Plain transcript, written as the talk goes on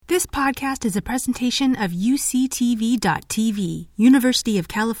This podcast is a presentation of UCTV.tv, University of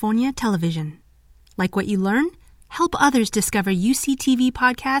California Television. Like what you learn? Help others discover UCTV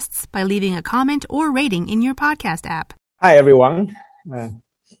podcasts by leaving a comment or rating in your podcast app. Hi, everyone.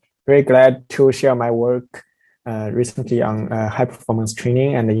 Very glad to share my work recently on high-performance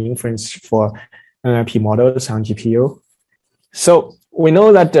training and the inference for NLP models on GPU. So we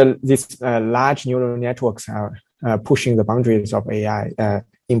know that these large neural networks are pushing the boundaries of AI,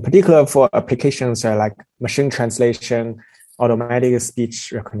 in particular for applications like machine translation, automatic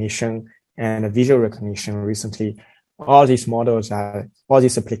speech recognition, and visual recognition. Recently, all these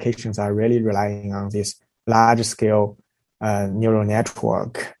applications are really relying on this large-scale neural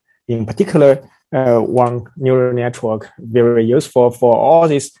network. In particular, one neural network very useful for all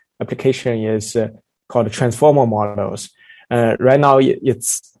these applications is called transformer models. Right now,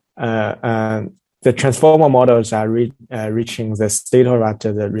 it's the transformer models are reaching the state-of-the-art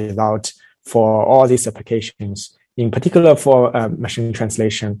result for all these applications, in particular for machine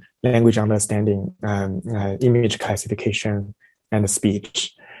translation, language understanding, image classification, and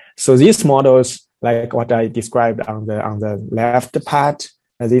speech. So these models, like what I described on the left part,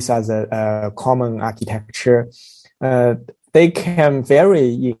 these are the common architecture. They can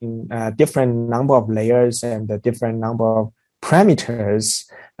vary in different number of layers and a different number of parameters.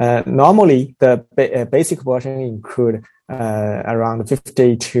 Normally, the basic version include around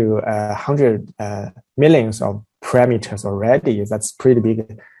 50 to 100 millions of parameters already. That's pretty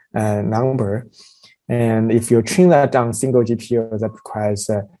big number. And if you train that on single GPU, that requires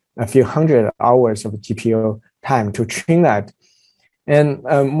a few hundred hours of GPU time to train that. And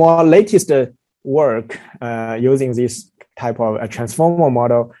more latest work using this type of a transformer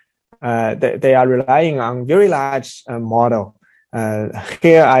model, they are relying on very large model.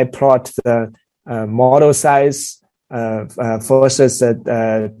 Here I plot the model size versus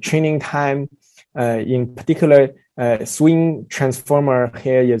the training time. In particular, swing transformer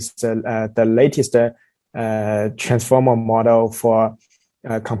here is the latest transformer model for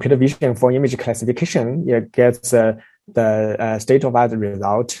computer vision for image classification. It gets the state-of-the-art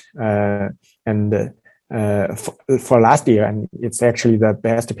result for last year, and it's actually the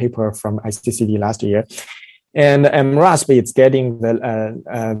best paper from ICCD last year. And MRASP is getting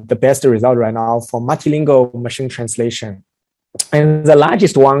the best result right now for multilingual machine translation. And the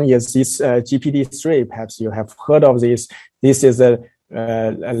largest one is this GPT-3. Perhaps you have heard of this. This is a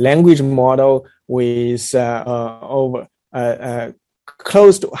language model with over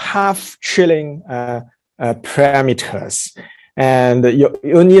close to 500 billion parameters. And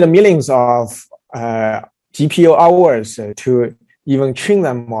you need millions of GPU hours to even train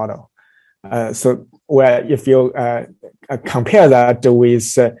that model. So where if you compare that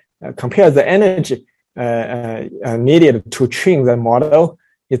with compare the energy needed to train the model,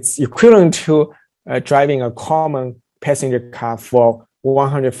 it's equivalent to driving a common passenger car for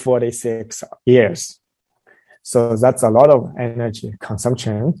 146 years. So that's a lot of energy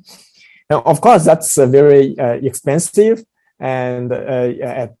consumption. Now, of course, that's very expensive. And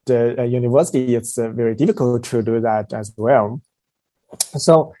at the university, it's very difficult to do that as well.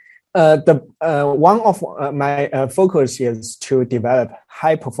 So one of my focus is to develop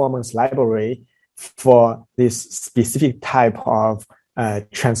high performance library for this specific type of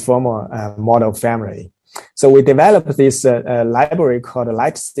transformer model family. So we developed this library called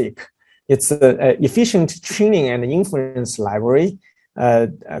LightSeq. It's an efficient training and inference library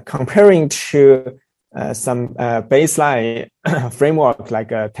comparing to some baseline framework like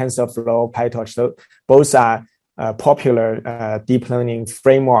TensorFlow, PyTorch. So both are popular deep learning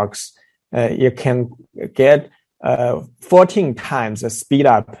frameworks. You can get 14 times the speed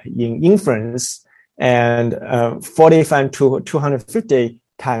up in inference and 45 to 250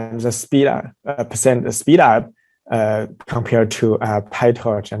 times the speed up, compared to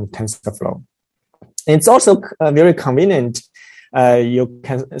PyTorch and TensorFlow. It's also very convenient. You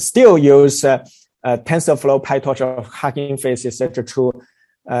can still use TensorFlow, PyTorch, or Hugging Face, etc., to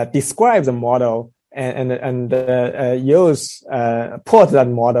describe the model and use port that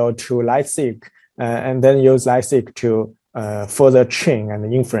model to LightSeq, and then use LightSeq to further train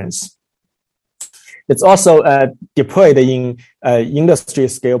and inference. It's also deployed in industry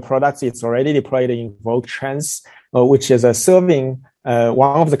scale products. It's already deployed in VogueTrans, which is serving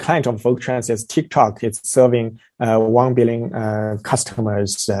one of the clients of VogueTrans is TikTok. It's serving 1 billion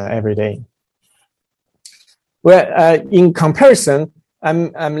customers every day. Well, in comparison,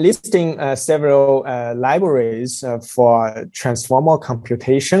 I'm listing several libraries for transformer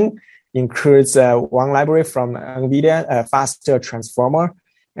computation. Includes one library from NVIDIA, Faster Transformer,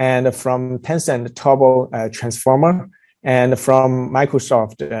 and from Tencent Turbo Transformer. and from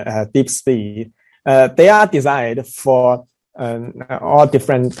Microsoft DeepSpeed. They are designed for all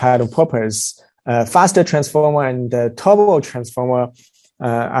different kind of purpose. Faster transformer and turbo transformer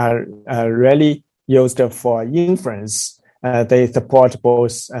are really used for inference. They support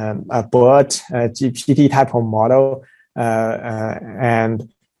both a BERT, GPT type of model, and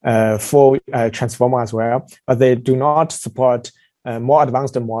full transformer as well, but they do not support more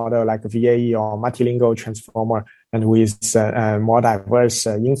advanced model like VAE or multilingual transformer and with more diverse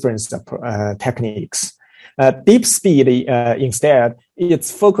inference techniques. DeepSpeed instead,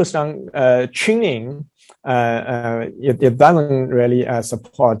 it's focused on training. It doesn't really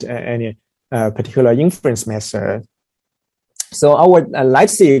support any particular inference method. So our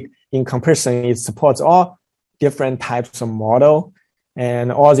LightSeq in comparison, it supports all different types of model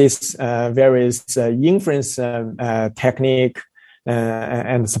and all these various inference technique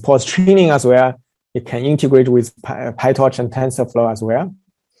and supports training as well. It can integrate with PyTorch and TensorFlow as well.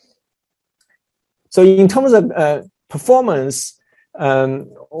 So in terms of performance,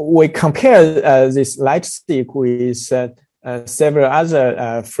 we compare this LightSeq with several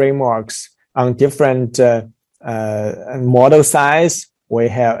other frameworks on different model size. We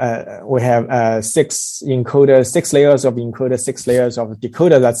have 6 encoder, 6 layers of encoder, 6 layers of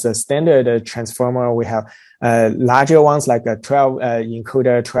decoder. That's a standard transformer. We have larger ones like a 12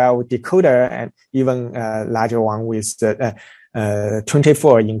 encoder, 12 decoder, and even larger one with 24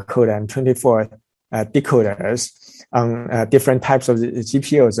 encoder and 24 decoders on different types of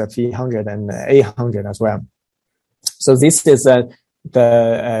GPUs, 300 and 800 as well. So this is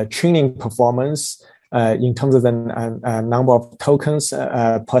the training performance in terms of the number of tokens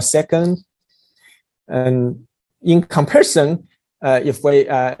per second. And in comparison, if we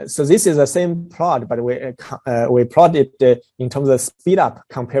so this is the same plot, but we plot it in terms of speed up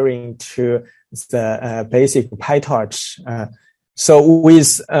comparing to the basic PyTorch. So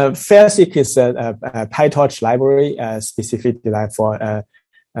with FairSeq is a PyTorch library specifically designed for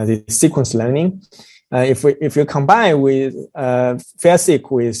the sequence learning. If you combine with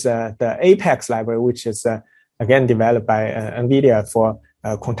FairSeq with the Apex library, which is again developed by NVIDIA for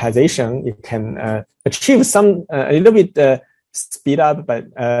quantization, it can achieve some a little bit speed up. But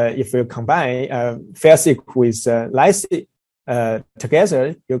if you combine FairSeq with LightSeq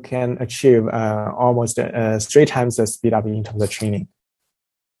together, you can achieve almost 3 times the speed up in terms of training.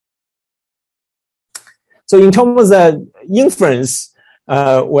 So in terms of inference,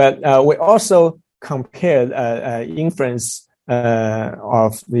 we also compared inference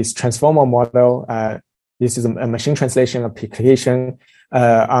of this transformer model. This is a machine translation application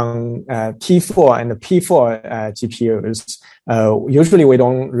on T4 and P4 GPUs. Usually we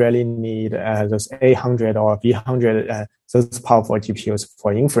don't really need those 800 or V100 those powerful GPUs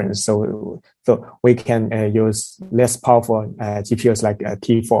for inference. So we can use less powerful GPUs like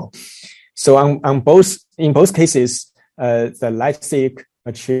T4. So in both cases, the LightSeq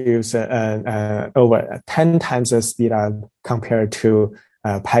achieves over 10 times the speed up compared to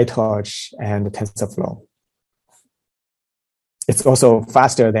PyTorch and TensorFlow. It's also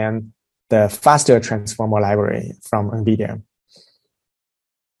faster than the faster transformer library from NVIDIA.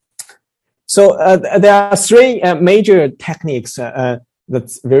 So there are 3 major techniques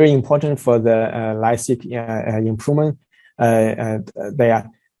that's very important for the LightSeq improvement. They are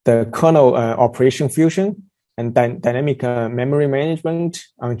the kernel operation fusion and dynamic memory management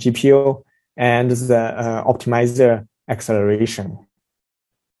on GPU and the optimizer acceleration.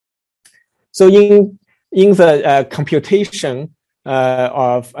 So in the computation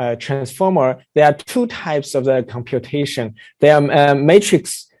of transformer, there are 2 types of the computation. There are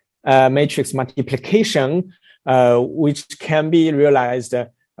matrix multiplication, which can be realized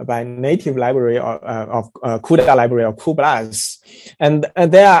by native library of CUDA library or cuBLAS, and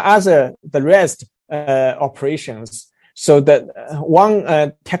there are the rest operations. So that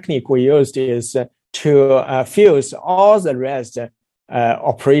one technique we used is to fuse all the rest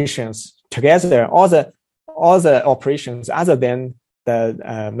operations together, all the operations other than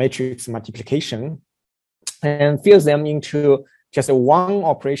the matrix multiplication, and fuse them into just one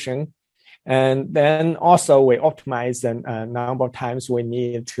operation. And then also we optimize the number of times we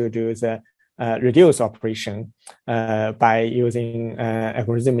need to do the reduce operation by using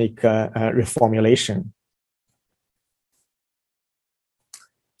algorithmic reformulation.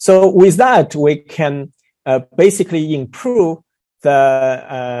 So with that, we can basically improve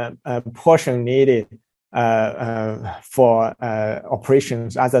the portion needed for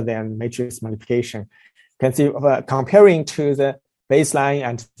operations other than matrix multiplication. You can see comparing to the baseline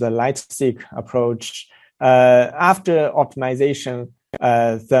and the LightSeq approach, after optimization,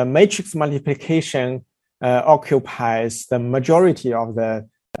 the matrix multiplication occupies the majority of the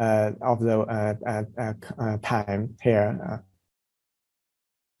time here.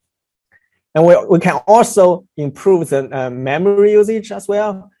 And we can also improve the memory usage as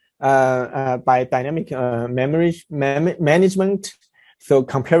well by dynamic memory management. So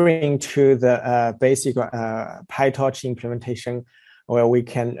comparing to the basic PyTorch implementation, where we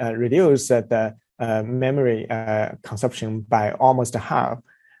can reduce the memory consumption by almost half,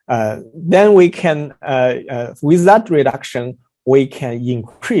 then we can, with that reduction, we can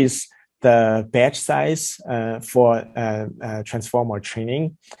increase the batch size for transformer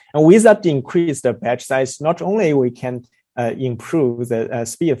training. And with that increased batch size, not only we can improve the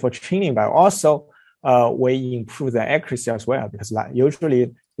speed for training, but also we improve the accuracy as well, because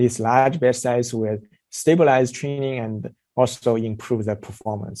usually this large batch size will stabilize training and also improve the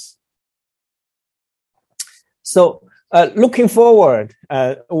performance. So looking forward,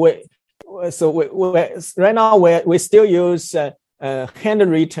 right now we still use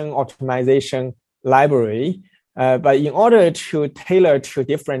handwritten optimization library, but in order to tailor to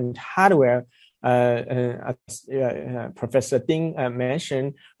different hardware, as Professor Ding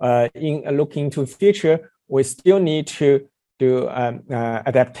mentioned, in looking to future, we still need to do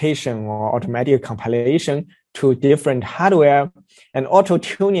adaptation or automatic compilation to different hardware and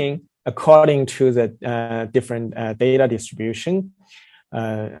auto-tuning according to the different data distribution.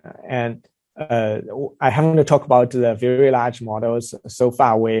 And I haven't talked about the very large models. So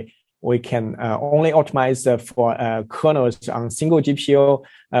far, we can only optimize for kernels on single GPU.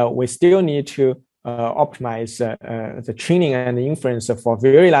 We still need to optimize the training and the inference for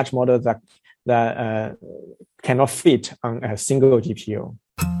very large models that cannot fit on a single GPU.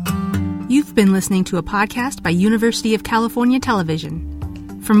 You've been listening to a podcast by University of California Television.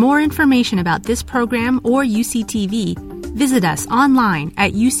 For more information about this program or UCTV, visit us online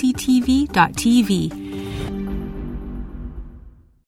at uctv.tv